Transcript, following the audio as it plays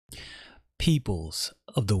Peoples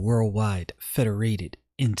of the worldwide federated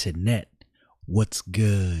internet, what's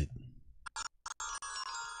good?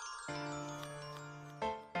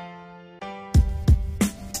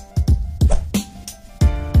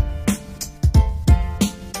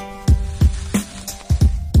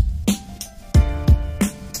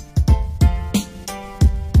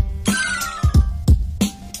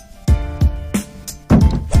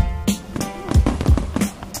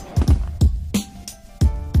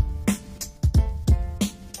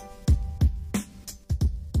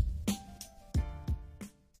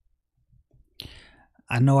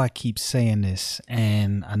 I know I keep saying this,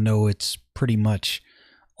 and I know it's pretty much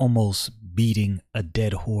almost beating a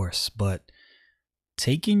dead horse, but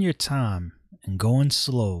taking your time and going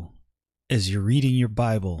slow as you're reading your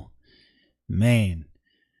Bible, man,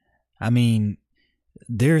 I mean,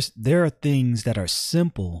 there are things that are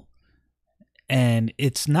simple, and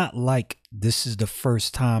it's not like this is the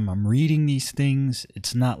first time I'm reading these things.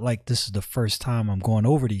 It's not like this is the first time I'm going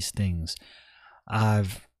over these things.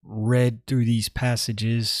 I've read through these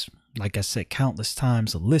passages, like I said, countless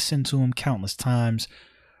times, listened to them countless times,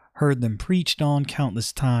 heard them preached on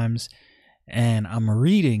countless times, and I'm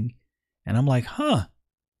reading and I'm like, how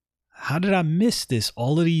did I miss this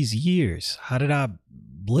all of these years? How did I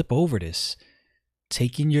blip over this?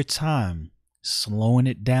 Taking your time, slowing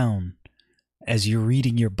it down as you're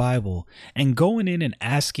reading your Bible, and going in and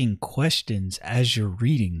asking questions as you're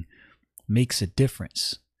reading makes a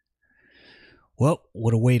difference. Well,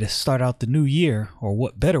 what a way to start out the new year, or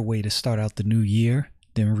what better way to start out the new year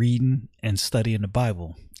than reading and studying the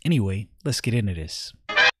Bible? Anyway, let's get into this.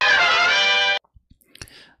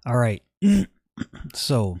 All right.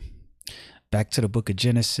 So, back to the book of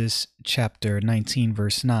Genesis, chapter 19,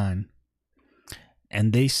 verse 9.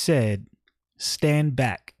 And they said, "Stand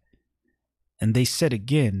back." And they said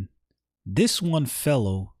again, "This one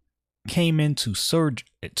fellow came in to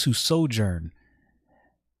sojourn,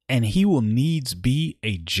 and he will needs be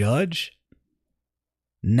a judge.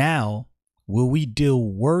 Now will we deal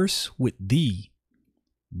worse with thee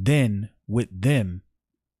than with them?"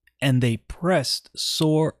 And they pressed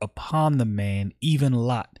sore upon the man, even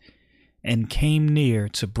Lot, and came near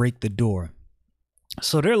to break the door.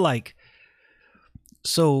 So they're like,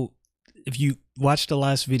 so if you watched the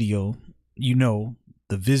last video, you know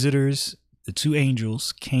the visitors, the two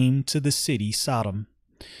angels, came to the city, Sodom,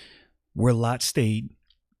 where Lot stayed.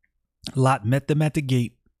 Lot met them at the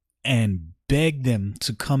gate and begged them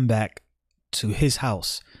to come back to his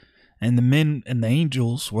house. And the men and the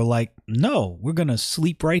angels were like, "No, we're going to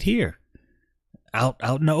sleep right here out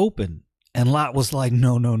in the open." And Lot was like,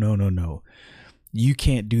 No. You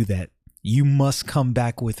can't do that. You must come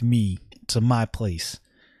back with me to my place.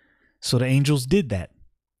 So the angels did that.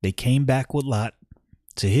 They came back with Lot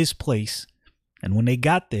to his place. And when they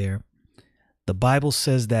got there, the Bible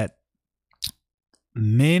says that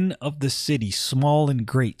men of the city, small and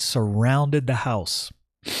great, surrounded the house,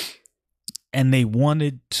 and they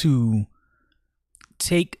wanted to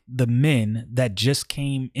take the men that just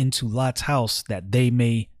came into Lot's house that they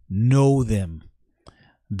may know them.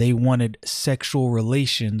 They wanted sexual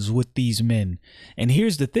relations with these men. And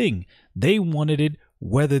here's the thing, they wanted it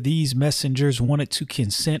whether these messengers wanted to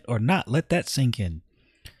consent or not. Let that sink in.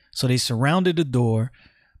 So they surrounded the door.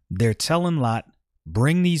 They're telling Lot,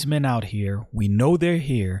 "Bring these men out here. We know they're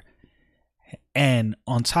here." And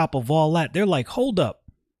on top of all that, they're like, "Hold up.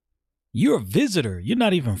 You're a visitor. You're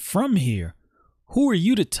not even from here. Who are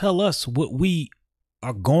you to tell us what we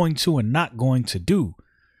are going to and not going to do?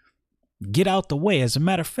 Get out the way. As a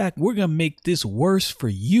matter of fact, we're going to make this worse for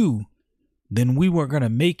you than we were going to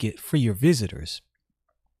make it for your visitors."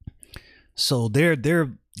 So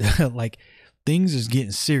they're like, things is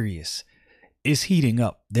getting serious. It's heating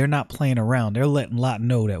up. They're not playing around. They're letting Lot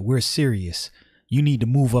know that we're serious. You need to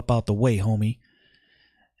move up out the way, homie.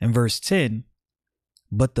 In verse 10,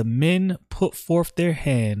 "But the men put forth their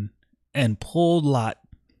hand and pulled Lot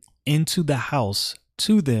into the house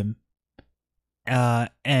to them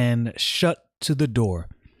and shut to the door."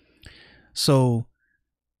 So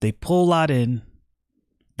they pull Lot in,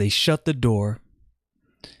 they shut the door,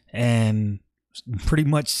 and pretty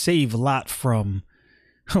much save Lot from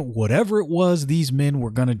whatever it was these men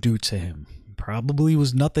were going to do to him. Probably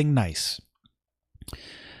was nothing nice.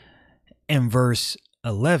 In verse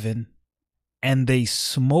 11, "And they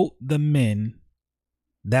smote the men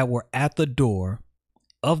that were at the door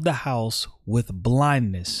of the house with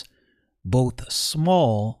blindness, both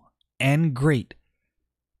small and great,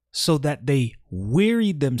 so that they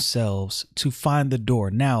wearied themselves to find the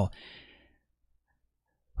door." Now,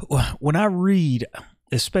 when I read,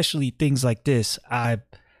 especially things like this, I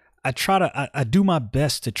I do my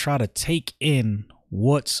best to try to take in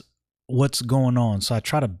what's going on. So I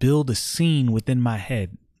try to build a scene within my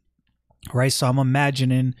head, right? So I'm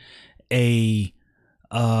imagining a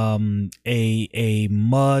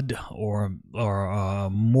mud or a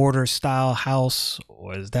mortar style house,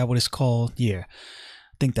 or is that what it's called? Yeah,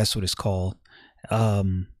 I think that's what it's called.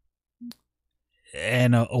 And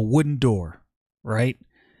a wooden door, right?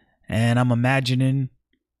 And I'm imagining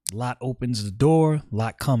Lot opens the door,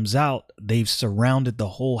 Lot comes out, they've surrounded the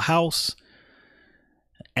whole house,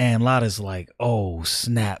 and Lot is like, oh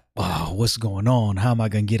snap, oh, what's going on? How am I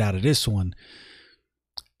gonna get out of this one?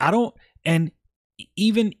 And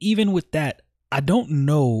even with that, I don't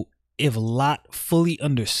know if Lot fully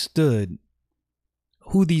understood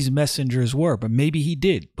who these messengers were, but maybe he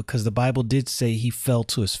did, because the Bible did say he fell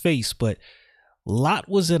to his face. But Lot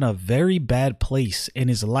was in a very bad place in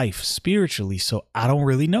his life spiritually, so I don't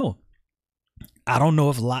really know. I don't know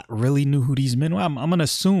if Lot really knew who these men were. I'm going to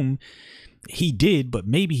assume he did, but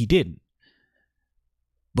maybe he didn't.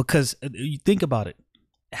 Because you think about it.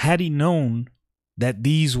 Had he known that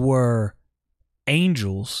these were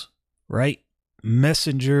angels, right?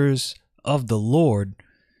 Messengers of the Lord,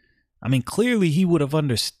 I mean, clearly he would have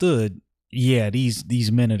understood, yeah,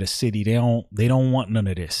 these men of the city, they don't want none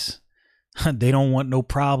of this. They don't want no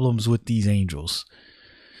problems with these angels,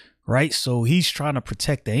 right? So he's trying to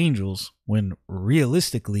protect the angels when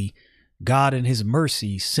realistically God in his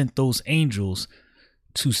mercy sent those angels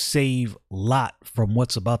to save Lot from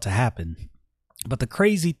what's about to happen. But the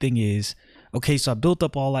crazy thing is, okay, so I built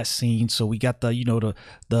up all that scene. So we got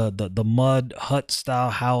the mud hut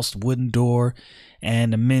style house, wooden door,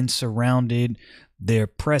 and the men surrounded. They're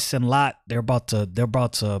pressing Lot. They're about to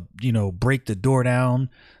break the door down.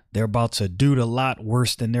 They're about to do to Lot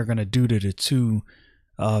worse than they're going to do to the two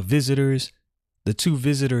visitors. The two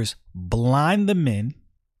visitors blind the men,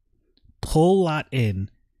 pull Lot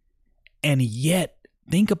in, and yet,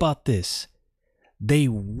 think about this. They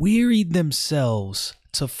wearied themselves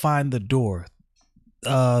to find the door.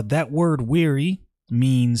 That word weary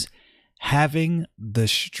means having the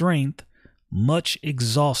strength much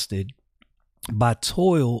exhausted by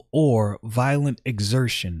toil or violent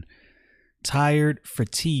exertion. Tired,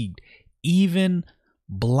 fatigued, even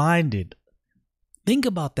blinded. Think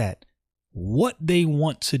about that. What they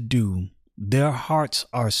want to do, their hearts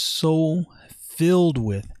are so filled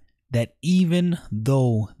with that even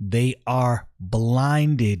though they are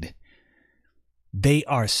blinded, they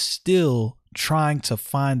are still trying to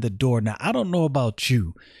find the door. Now, I don't know about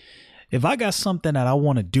you. If I got something that I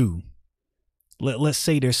want to do, let's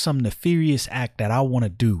say there's some nefarious act that I want to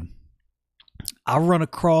do, I run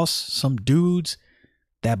across some dudes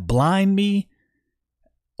that blind me.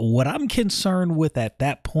 What I'm concerned with at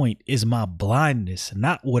that point is my blindness,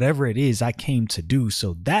 not whatever it is I came to do.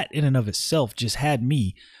 So that in and of itself just had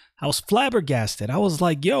me. I was flabbergasted. I was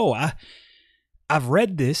like, yo, I've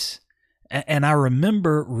read this and I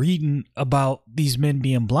remember reading about these men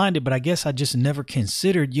being blinded, but I guess I just never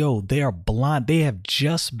considered, yo, they are blind. They have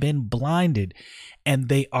just been blinded and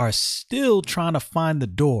they are still trying to find the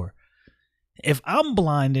door. If I'm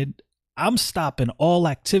blinded, I'm stopping all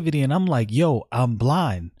activity and I'm like, yo, I'm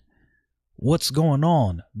blind. What's going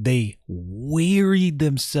on? They wearied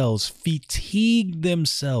themselves, fatigued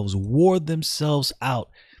themselves, wore themselves out,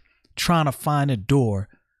 trying to find a door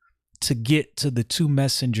to get to the two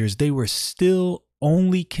messengers. They were still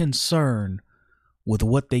only concerned with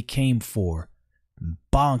what they came for.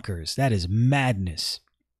 Bonkers. That is madness.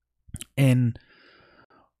 In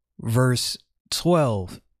verse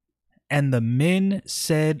 12, and the men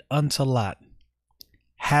said unto Lot,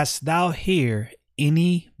 hast thou here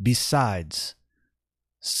any besides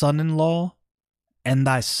son-in-law, and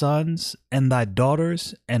thy sons and thy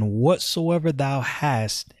daughters, and whatsoever thou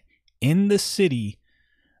hast in the city,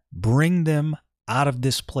 bring them out of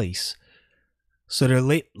this place. So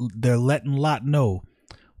they're letting Lot know,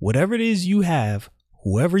 whatever it is you have,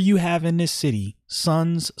 whoever you have in this city,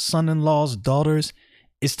 sons, son-in-laws, daughters,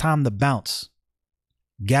 it's time to bounce.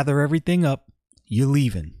 Gather everything up. You're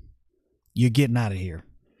leaving. You're getting out of here.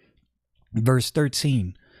 Verse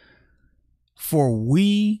 13. For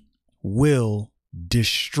we will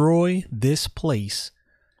destroy this place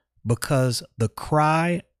because the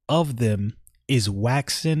cry of them is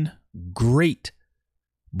waxen great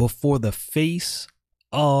before the face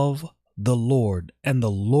of the Lord, and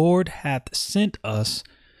the Lord hath sent us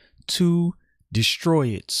to destroy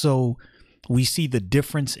it. So we see the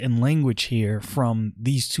difference in language here from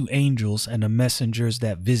these two angels and the messengers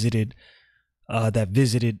that visited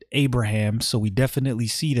Abraham. So we definitely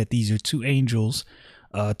see that these are two angels,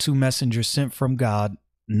 two messengers sent from God.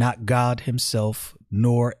 not God himself,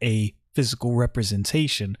 nor a physical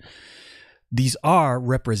representation. These are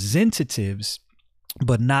representatives,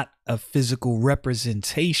 but not a physical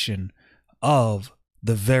representation of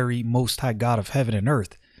the very Most High God of heaven and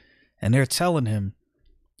earth. And they're telling him,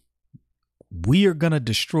 we are going to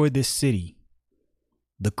destroy this city.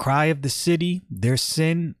 The cry of the city, their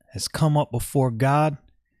sin has come up before God,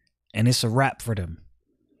 and it's a wrap for them.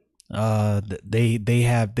 They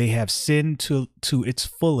have sinned to its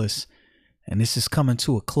fullest, and this is coming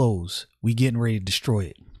to a close. We getting ready to destroy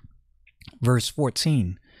it. Verse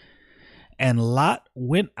 14. And Lot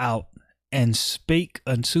went out and spake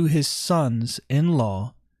unto his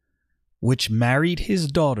sons-in-law, which married his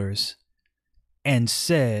daughters, and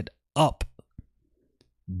said, Up,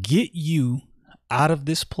 get you out of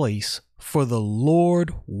this place, for the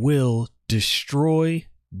Lord will destroy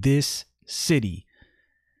this city.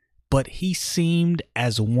 But he seemed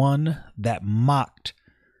as one that mocked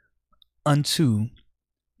unto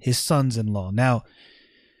his sons-in-law. Now,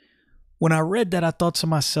 when I read that, I thought to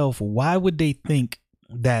myself, why would they think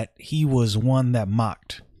that he was one that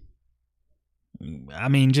mocked? I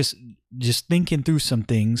mean, just thinking through some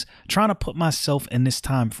things, trying to put myself in this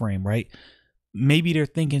time frame, right? Maybe they're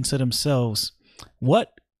thinking to themselves,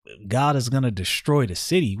 what? God is going to destroy the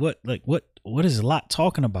city. What is Lot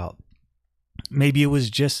talking about? Maybe it was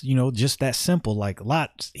just that simple. Like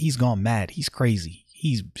Lot, he's gone mad. He's crazy.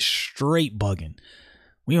 He's straight bugging.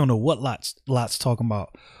 We don't know what Lot's talking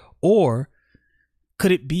about. Or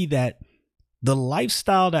could it be that the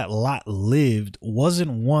lifestyle that Lot lived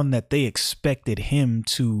wasn't one that they expected him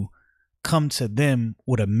to come to them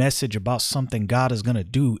with a message about something God is going to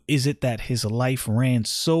do? Is it that his life ran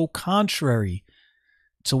so contrary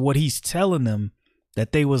to what he's telling them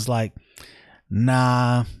that they was like,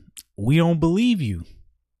 nah, we don't believe you.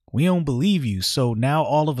 We don't believe you. So now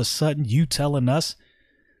all of a sudden you telling us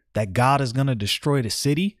that God is going to destroy the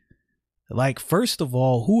city? Like, first of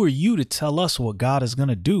all, who are you to tell us what God is going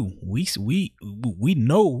to do? We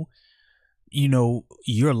know,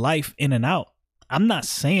 your life in and out. I'm not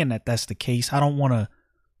saying that that's the case. I don't want to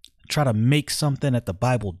try to make something that the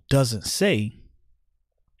Bible doesn't say,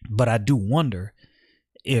 but I do wonder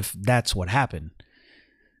if that's what happened.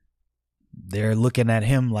 They're looking at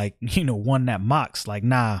him like, one that mocks, like,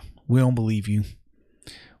 nah, we don't believe you.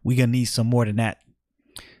 We gonna need some more than that.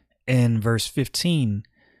 In verse 15,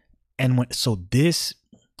 when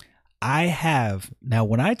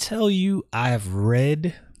I tell you, I have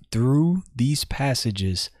read through these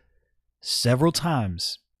passages several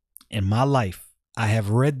times in my life. I have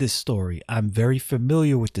read this story. I'm very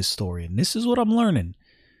familiar with this story, and this is what I'm learning.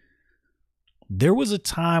 There was a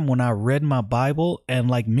time when I read my Bible, and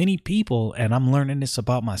like many people, and I'm learning this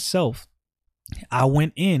about myself, I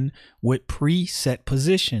went in with preset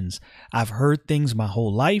positions. I've heard things my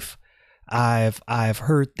whole life. I've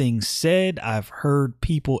heard things said. I've heard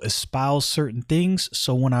people espouse certain things.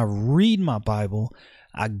 So when I read my Bible,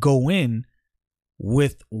 I go in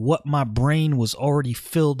with what my brain was already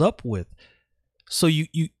filled up with. So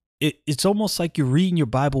it's almost like you're reading your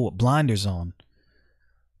Bible with blinders on,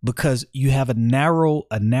 because you have a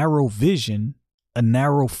narrow vision, a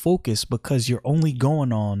narrow focus, because you're only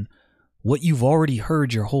going on what you've already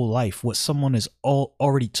heard your whole life, what someone has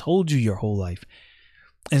already told you your whole life,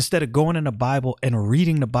 instead of going in the Bible and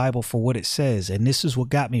reading the Bible for what it says. And this is what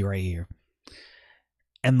got me right here.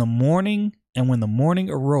 And when the morning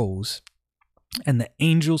arose, and the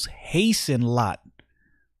angels hastened Lot.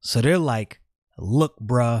 So they're like, look,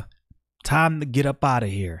 bruh, time to get up out of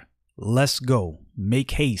here. Let's go.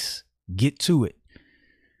 Make haste. Get to it.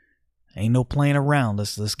 Ain't no playing around.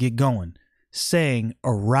 Let's get going. Saying,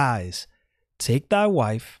 arise, take thy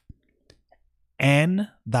wife and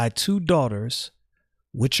thy 2 daughters,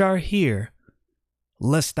 which are here,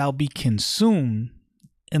 lest thou be consumed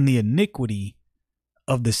in the iniquity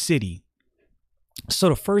of the city. So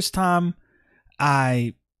the first time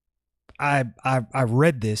I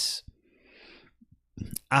read this,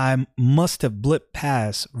 I must have blipped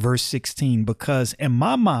past verse 16, because in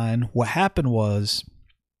my mind, what happened was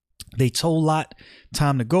they told Lot,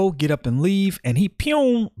 time to go, get up and leave. And he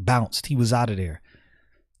bounced. He was out of there.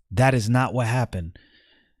 That is not what happened.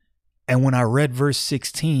 And when I read verse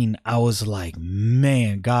 16, I was like,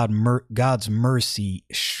 man, God's mercy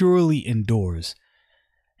surely endures.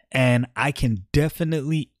 And I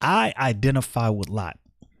identify with Lot.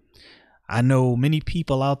 I know many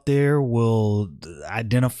people out there will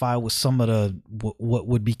identify with some of what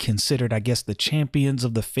would be considered, I guess, the champions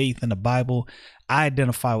of the faith in the Bible. I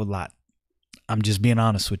identify with Lot. I'm just being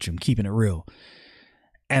honest with you. I'm keeping it real.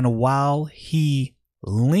 And while he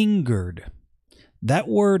lingered, That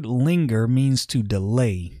word linger means to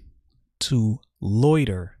delay, to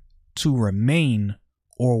loiter, to remain,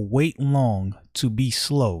 or wait long, to be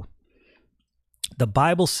slow. The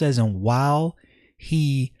Bible says, and while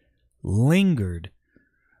he lingered,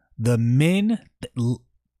 the men,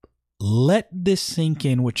 let this sink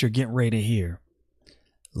in what you're getting ready to hear,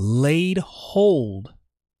 laid hold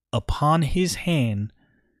upon his hand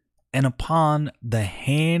and upon the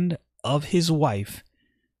hand of his wife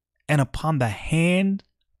and upon the hand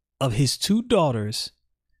of his two daughters,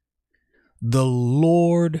 the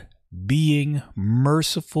Lord being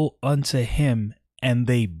merciful unto him, and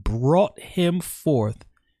they brought him forth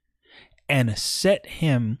and set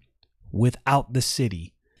him without the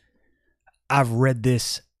city. I've read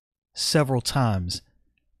this several times.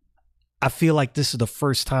 I feel like this is the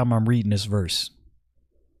first time I'm reading this verse.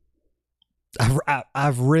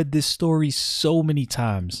 I've read this story so many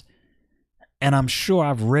times, and I'm sure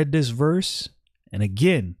I've read this verse and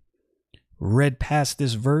again read past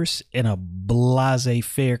this verse in a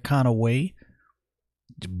laissez-faire kind of way,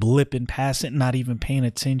 blipping past it, not even paying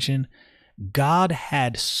attention.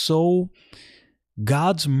 God's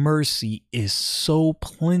mercy is so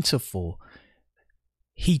plentiful.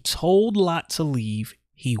 He told Lot to leave.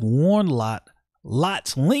 He warned Lot.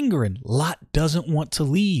 Lot's lingering. Lot doesn't want to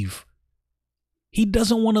leave. He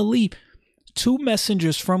doesn't want to leave. Two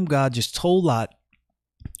messengers from God just told Lot,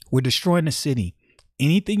 we're destroying the city.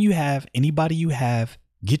 Anything you have, anybody you have,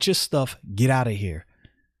 get your stuff, get out of here.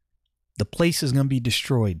 The place is going to be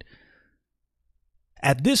destroyed.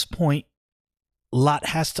 At this point, Lot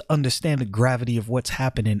has to understand the gravity of what's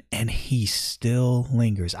happening, and he still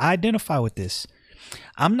lingers. I identify with this.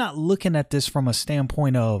 I'm not looking at this from a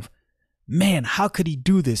standpoint of, man, how could he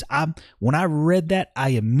do this? When I read that, I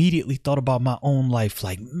immediately thought about my own life.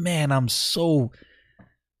 Like, man, I'm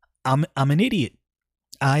an idiot.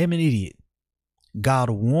 I am an idiot. God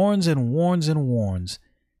warns and warns and warns.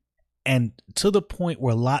 And to the point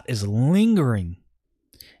where Lot is lingering,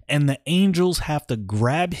 and the angels have to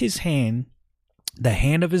grab his hand, the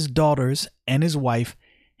hand of his daughters and his wife,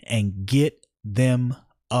 and get them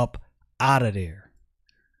up out of there.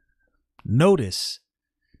 Notice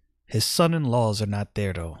his son-in-laws are not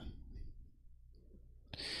there though.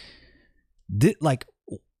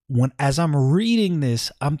 As I'm reading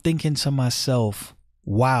this, I'm thinking to myself,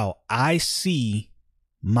 wow, I see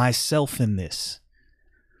myself in this.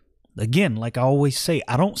 Again, like I always say,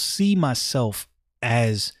 I don't see myself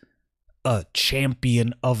as a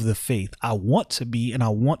champion of the faith. I want to be, and I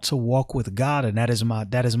want to walk with God, and that is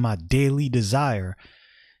my daily desire,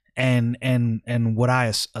 and what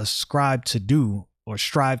I ascribe to do or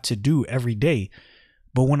strive to do every day.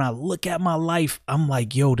 But when I look at my life, I'm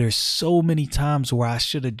like, yo, there's so many times where I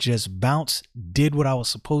should have just bounced, did what I was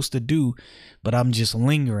supposed to do, but I'm just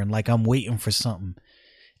lingering, like I'm waiting for something.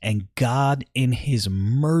 And God, in his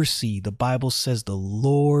mercy, the Bible says, the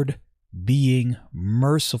Lord being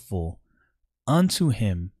merciful unto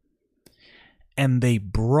him, and they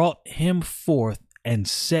brought him forth and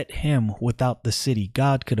set him without the city.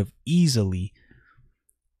 God could have easily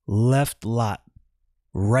left Lot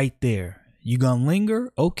right there. You gonna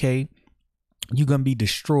linger? Okay. You gonna be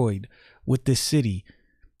destroyed with this city.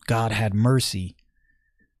 God had mercy.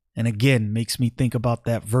 And again, makes me think about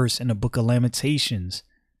that verse in the book of Lamentations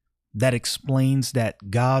that explains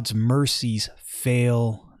that God's mercies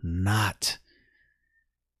fail not.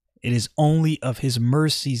 It is only of his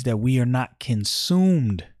mercies that we are not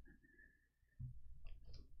consumed.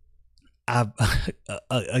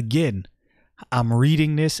 Again, I'm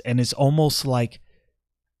reading this and it's almost like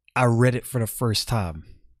I read it for the first time.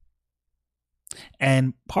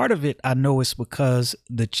 And part of it, I know, is because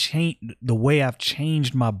the way I've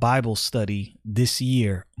changed my Bible study this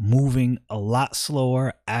year, moving a lot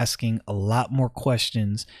slower, asking a lot more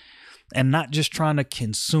questions, and not just trying to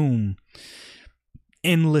consume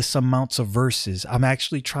endless amounts of verses. I'm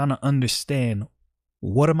actually trying to understand,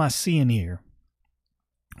 what am I seeing here?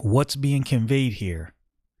 What's being conveyed here?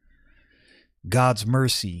 God's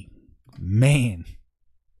mercy. Man,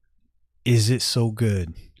 is it so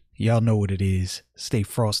good. Y'all know what it is. Stay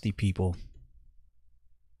frosty, people.